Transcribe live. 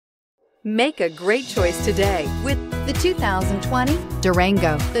Make a great choice today with the 2020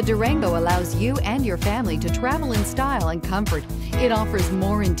 Durango. The Durango allows you and your family to travel in style and comfort. It offers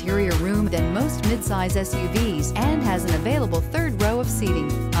more interior room than most midsize SUVs and has an available third row of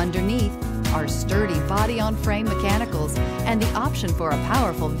seating. Underneath are sturdy body-on-frame mechanicals and the option for a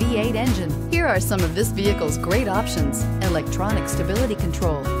powerful V8 engine. Here are some of this vehicle's great options: electronic stability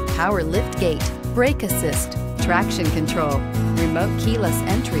control, power liftgate, brake assist, traction control, remote keyless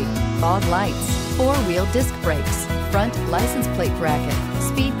entry, fog lights, four-wheel disc brakes, front license plate bracket,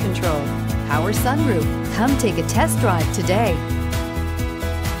 speed control, power sunroof. Come take a test drive today.